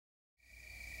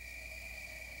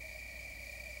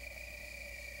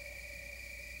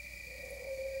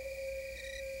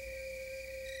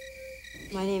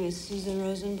My name is Susan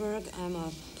Rosenberg. I'm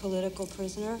a political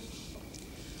prisoner.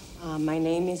 My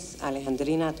name is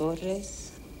Alejandrina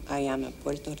Torres. I am a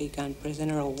Puerto Rican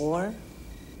prisoner of war.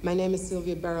 My name is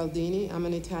Silvia Beraldini. I'm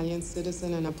an Italian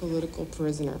citizen and a political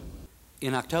prisoner.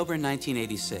 In October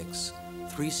 1986,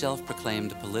 3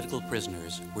 self-proclaimed political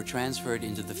prisoners were transferred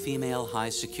into the Female High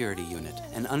Security Unit,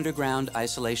 an underground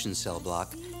isolation cell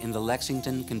block in the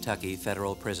Lexington, Kentucky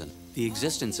Federal Prison. The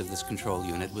existence of this control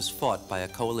unit was fought by a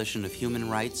coalition of human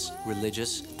rights,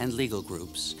 religious, and legal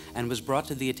groups, and was brought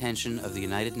to the attention of the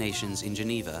United Nations in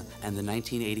Geneva and the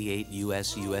 1988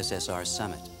 US-USSR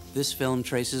Summit. This film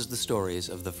traces the stories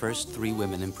of the first 3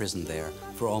 women imprisoned there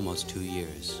for almost 2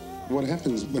 years. What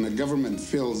happens when a government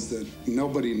feels that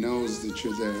nobody knows that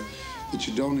you're there, that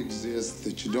you don't exist,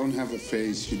 that you don't have a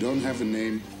face, you don't have a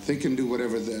name, they can do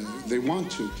whatever they want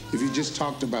to. If you just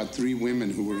talked about 3 women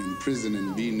who were in prison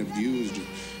and being abused or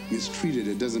mistreated,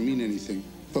 it doesn't mean anything.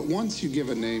 But once you give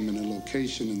a name and a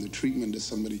location and the treatment to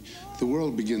somebody, the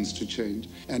world begins to change.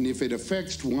 And if it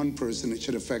affects one person, it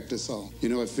should affect us all. You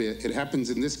know, if it happens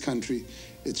in this country,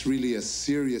 it's really a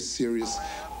serious, serious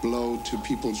blow to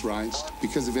people's rights.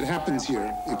 Because if it happens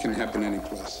here, it can happen any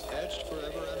place.